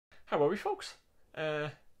How are we, folks?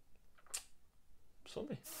 Sunday.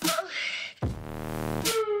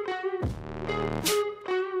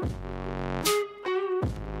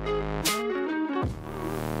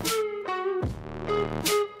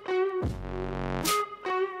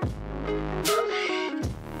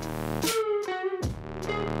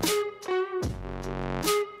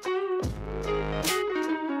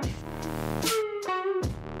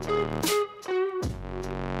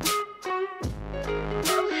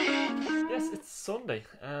 Yes, it's Sunday,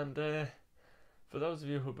 and for those of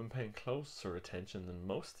you who've been paying closer attention than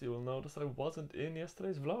most, you will notice I wasn't in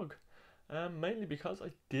yesterday's vlog. Mainly because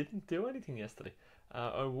I didn't do anything yesterday.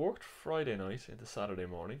 I worked Friday night into Saturday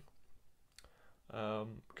morning. Got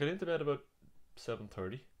into bed about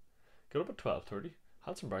 7:30. Got up at 12:30.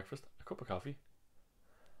 Had some breakfast, a cup of coffee,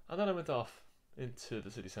 and then I went off into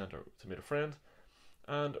the city centre to meet a friend,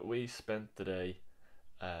 and we spent the day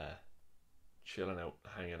uh, chilling out,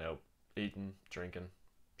 hanging out, eating, drinking,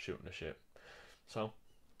 shooting the shit. So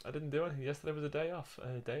I didn't do anything. Yesterday was a day off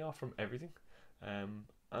from everything, and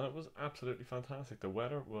it was absolutely fantastic. The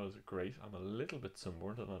weather was great. I'm a little bit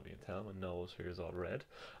sunburned. I don't know if you can tell. My nose here is all red,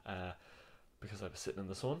 because I was sitting in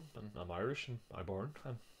the sun, and I'm Irish and I burn,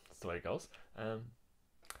 and that's the way it goes.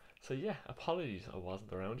 So yeah, apologies I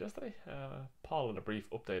wasn't around yesterday. Paul had a brief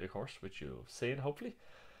update, of course, which you've seen hopefully.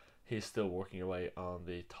 He's still working away on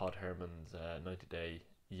the Todd Herman's 90-day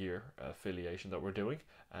year affiliation that we're doing,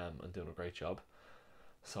 and doing a great job.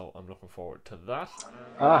 So I'm looking forward to that.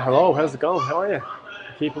 Hello, how's it going? How are you?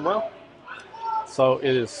 Keeping well? So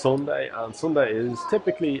it is Sunday, and Sunday is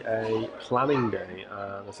typically a planning day,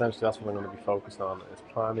 and essentially that's what I'm going to be focused on, is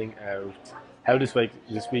planning out how this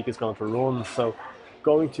week is going to run. So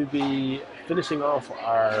going to be finishing off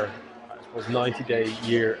our, I suppose, 90-day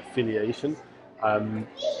year affiliation.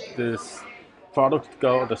 This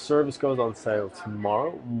the service goes on sale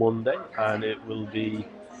tomorrow, Monday, and it will be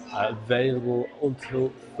available until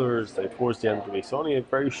Thursday, towards the end of the week. So only a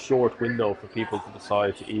very short window for people to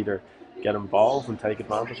decide to either get involved and take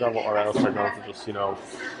advantage of it, or else they're going to just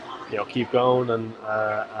keep going and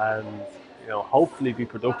hopefully be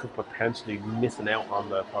productive, but potentially missing out on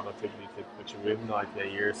the productivity which are within like a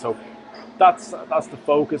year. So that's the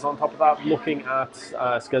focus. On top of that, looking at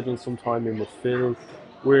scheduling some time in with Phil.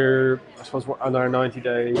 I suppose we're on our 90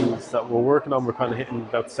 days that we're working on. We're kind of hitting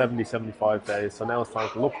about 70, 75 days. So now it's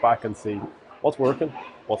time to look back and see what's working,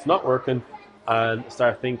 what's not working, and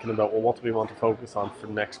start thinking about, well, what do we want to focus on for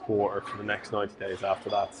the next quarter, for the next 90 days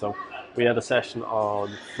after that. So we had a session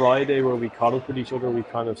on Friday where we caught up with each other. We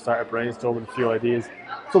kind of started brainstorming a few ideas.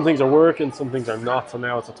 Some things are working, some things are not. So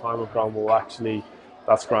now it's a time of going, well, actually,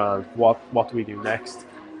 that's grand. What do we do next?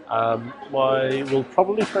 We'll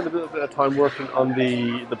probably spend a bit of time working on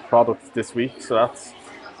the product this week, so that's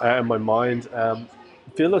in my mind.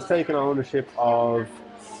 Phil has taken ownership of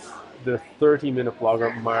the 30-minute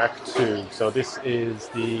blogger Mark II. So this is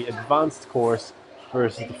the advanced course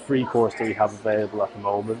versus the free course that we have available at the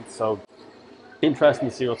moment. So interesting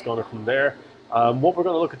to see what's going to come there. What we're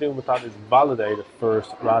going to look at doing with that is validate it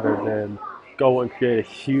first, rather than go and create a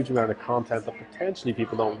huge amount of content that potentially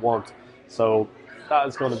people don't want. So that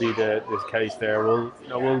is going to be the case there.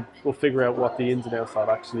 We'll figure out what the ins and outs of that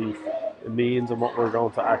actually means, and what we're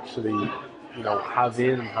going to actually have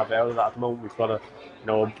in and have out of that. At the moment, we've got a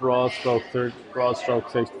broad stroke,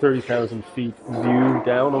 say 30,000 feet view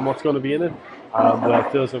down on what's going to be in it. But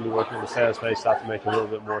Phil's going to be working on the sales page that to make it a little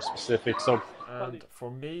bit more specific. So, and for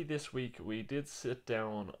me this week, we did sit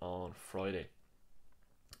down on Friday,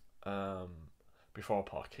 before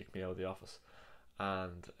Paul kicked me out of the office,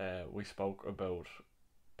 and we spoke about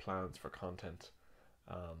plans for content.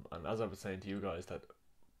 And as I was saying to you guys, that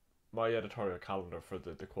my editorial calendar for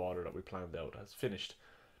the quarter that we planned out has finished,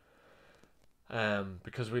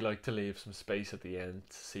 because we like to leave some space at the end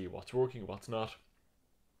to see what's working, what's not,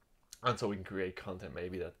 and so we can create content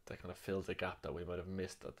maybe that kind of fills a gap that we might have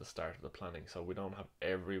missed at the start of the planning. So we don't have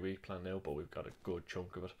every week planned out, but we've got a good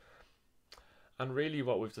chunk of it. And really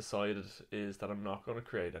what we've decided is that I'm not going to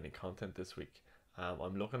create any content this week.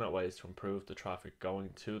 I'm looking at ways to improve the traffic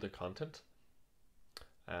going to the content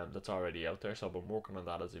that's already out there. So I've been working on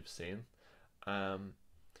that, as you've seen. And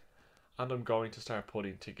I'm going to start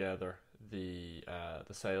putting together the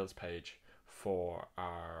sales page for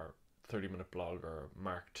our 30-minute blogger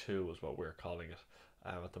Mark II, is what we're calling it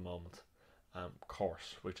at the moment,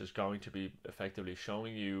 course, which is going to be effectively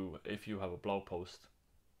showing you, if you have a blog post,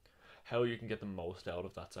 how you can get the most out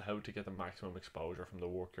of that. So how to get the maximum exposure from the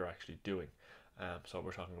work you're actually doing. So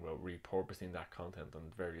we're talking about repurposing that content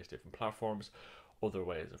on various different platforms, other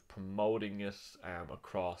ways of promoting it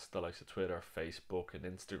across the likes of Twitter, Facebook and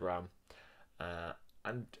Instagram,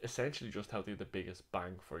 and essentially just how to get the biggest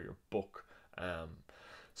bang for your buck.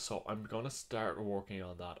 So I'm going to start working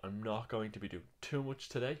on that. I'm not going to be doing too much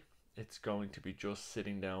today. It's going to be just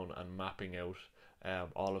sitting down and mapping out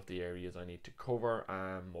all of the areas I need to cover,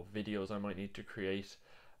 what videos I might need to create,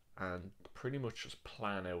 and pretty much just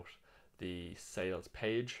plan out the sales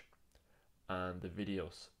page and the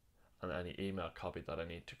videos and any email copy that I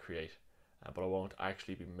need to create. But I won't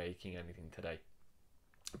actually be making anything today.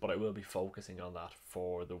 But I will be focusing on that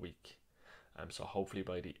for the week. So hopefully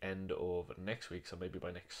by the end of next week, so maybe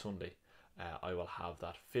by next Sunday, I will have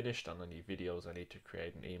that finished, and any videos I need to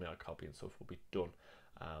create an email copy and stuff will be done.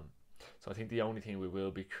 So I think the only thing we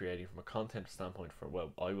will be creating from a content standpoint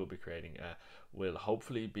I will be creating will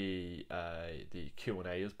hopefully be the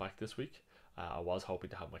Q&A is back this week. I was hoping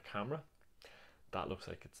to have my camera. That looks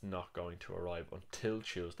like it's not going to arrive until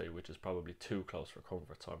Tuesday, which is probably too close for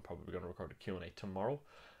comfort. So I'm probably going to record a Q&A tomorrow.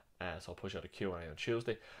 So I'll push out a Q&A on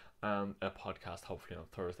Tuesday and a podcast hopefully on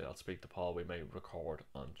Thursday. I'll speak to Paul. We may record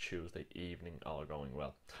on Tuesday evening, all going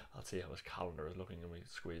well. I'll see how his calendar is looking and we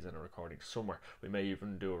squeeze in a recording somewhere. We may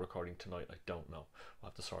even do a recording tonight. I don't know. We'll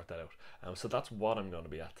have to sort that out. So that's what I'm going to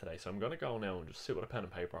be at today. So I'm going to go now and just sit with a pen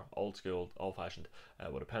and paper, old school, old fashioned,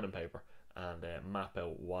 with a pen and paper, and map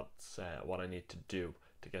out what I need to do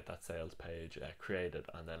to get that sales page created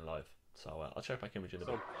and then live. So I'll check back in with you in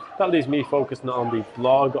a bit. That leaves me focusing on the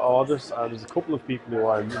blog orders. There's a couple of people who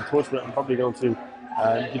I'm in touch with. I'm probably going to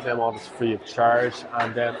give them orders free of charge,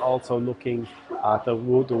 and then also looking at the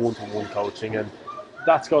one-to-one coaching, and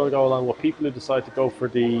that's going to go along with people who decide to go for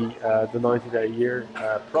the 90-day year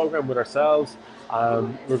program with ourselves.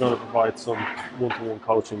 We're going to provide some one-to-one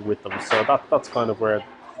coaching with them. So that's kind of where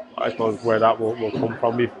I suppose where that will come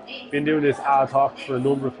from. We've been doing this ad hoc for a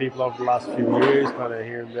number of people over the last few years, kind of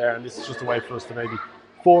here and there, and this is just a way for us to maybe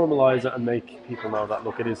formalise it and make people know that,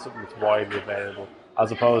 look, it is something that's widely available,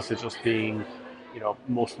 as opposed to just being,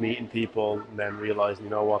 must meeting people and then realising,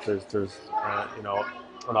 what, there's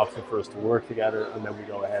an option for us to work together, and then we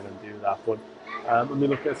go ahead and do that. But I mean,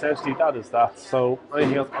 look, essentially that is that. So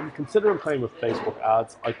anything else? I'm considering playing with Facebook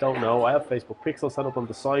ads. I don't know. I have Facebook Pixel set up on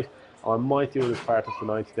the site. I might do it as part of the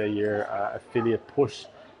 90-day year affiliate push,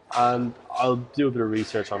 and I'll do a bit of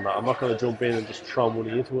research on that. I'm not going to jump in and just throw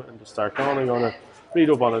money into it and just start going. I'm going to read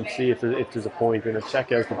up on it and see if there's a point in it,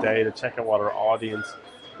 check out the data, check out what our audience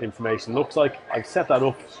information looks like. I've set that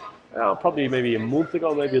up probably maybe a month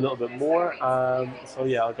ago, maybe a little bit more. So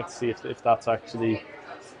yeah, I'll get to see if that's actually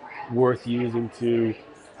worth using to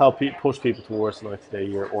help push people towards the 90-day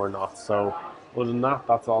year or not. So other than that,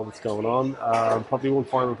 that's all that's going on. Probably one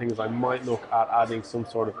final thing is I might look at adding some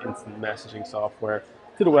sort of instant messaging software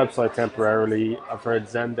to the website temporarily. I've heard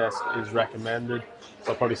Zendesk is recommended,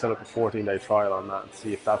 so I'll probably set up a 14-day trial on that and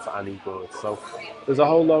see if that's any good. So there's a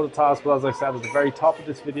whole load of tasks, but as I said at the very top of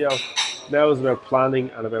this video, now is about planning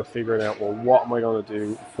and about figuring out, well, what am I going to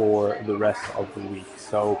do for the rest of the week.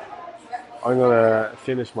 So I'm going to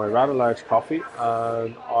finish my rather large coffee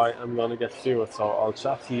and I am going to get through it. So I'll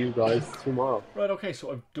chat to you guys tomorrow. Right, okay,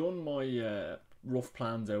 so I've done my rough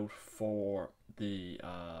plans out for the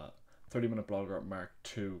 30-Minute Blogger Mark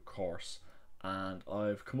II course, and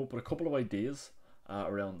I've come up with a couple of ideas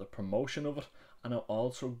around the promotion of it, and I'm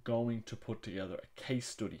also going to put together a case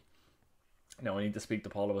study. Now I need to speak to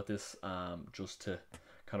Paul about this just to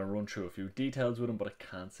kind of run through a few details with him, but I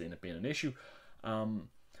can't see it being an issue.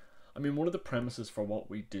 I mean, one of the premises for what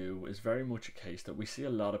we do is very much a case that we see a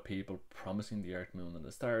lot of people promising the earth, moon and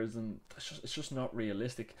the stars, and it's just not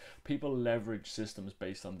realistic. People leverage systems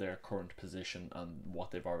based on their current position and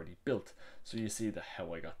what they've already built. So you see the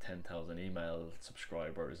how I got 10,000 email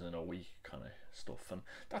subscribers in a week kind of stuff, and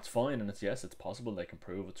that's fine, and it's possible, they can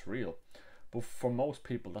prove it's real. But for most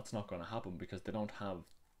people that's not going to happen because they don't have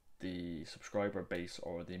the subscriber base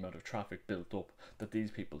or the amount of traffic built up that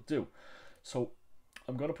these people do. So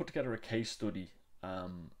I'm going to put together a case study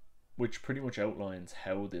which pretty much outlines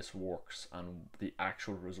how this works and the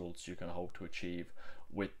actual results you can hope to achieve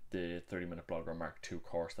with the 30-Minute Blogger Mark II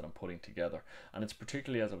course that I'm putting together. And it's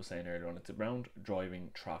particularly, as I was saying earlier on, it's around driving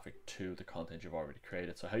traffic to the content you've already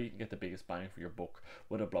created. So how you can get the biggest bang for your buck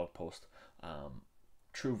with a blog post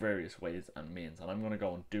through various ways and means. And I'm going to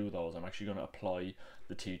go and do those. I'm actually going to apply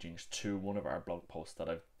the teachings to one of our blog posts that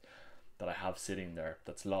I have sitting there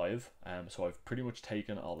that's live. So I've pretty much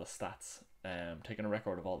taken all the stats, taken a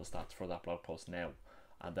record of all the stats for that blog post now,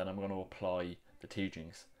 and then I'm going to apply the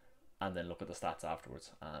teachings and then look at the stats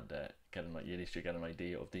afterwards and at least you get an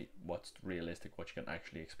idea of what's realistic, what you can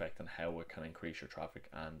actually expect, and how it can increase your traffic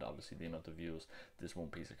and obviously the amount of views this one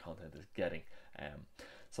piece of content is getting.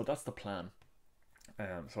 So that's the plan.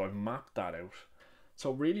 So I've mapped that out. So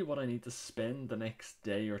really what I need to spend the next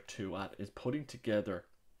day or two at is putting together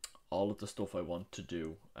all of the stuff I want to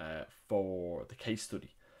do for the case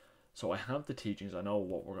study. So I have the teachings, I know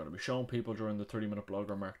what we're going to be showing people during the 30-minute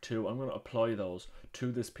blogger Mark 2. I'm going to apply those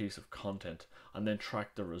to this piece of content and then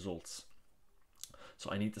track the results. So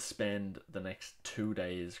I need to spend the next 2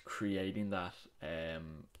 days creating that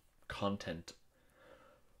content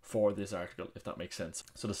for this article, if that makes sense.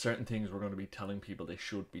 So there's certain things we're going to be telling people they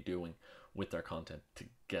should be doing with their content to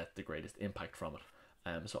get the greatest impact from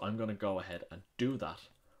it. So I'm going to go ahead and do that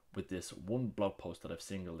with this one blog post that I've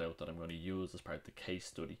singled out that I'm going to use as part of the case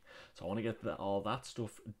study. So I want to get all that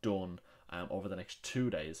stuff done over the next 2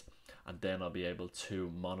 days, and then I'll be able to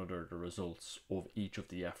monitor the results of each of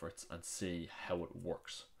the efforts and see how it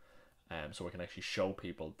works. So I can actually show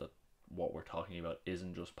people that what we're talking about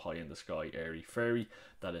isn't just pie in the sky, airy fairy,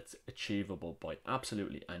 that it's achievable by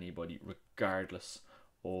absolutely anybody, regardless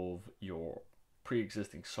of your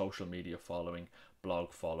pre-existing social media following,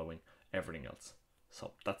 blog following, everything else.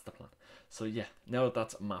 So that's the plan. So yeah, now that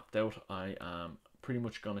that's mapped out, I am pretty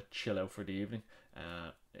much gonna chill out for the evening.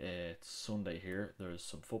 It's Sunday here. There's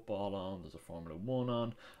some football on. There's a Formula 1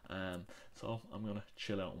 on. So I'm gonna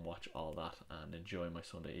chill out and watch all that and enjoy my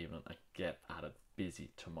Sunday evening and get at it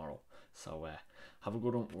busy tomorrow. So have a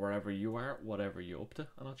good one wherever you are, whatever you're up to,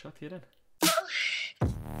 and I'll chat to you then.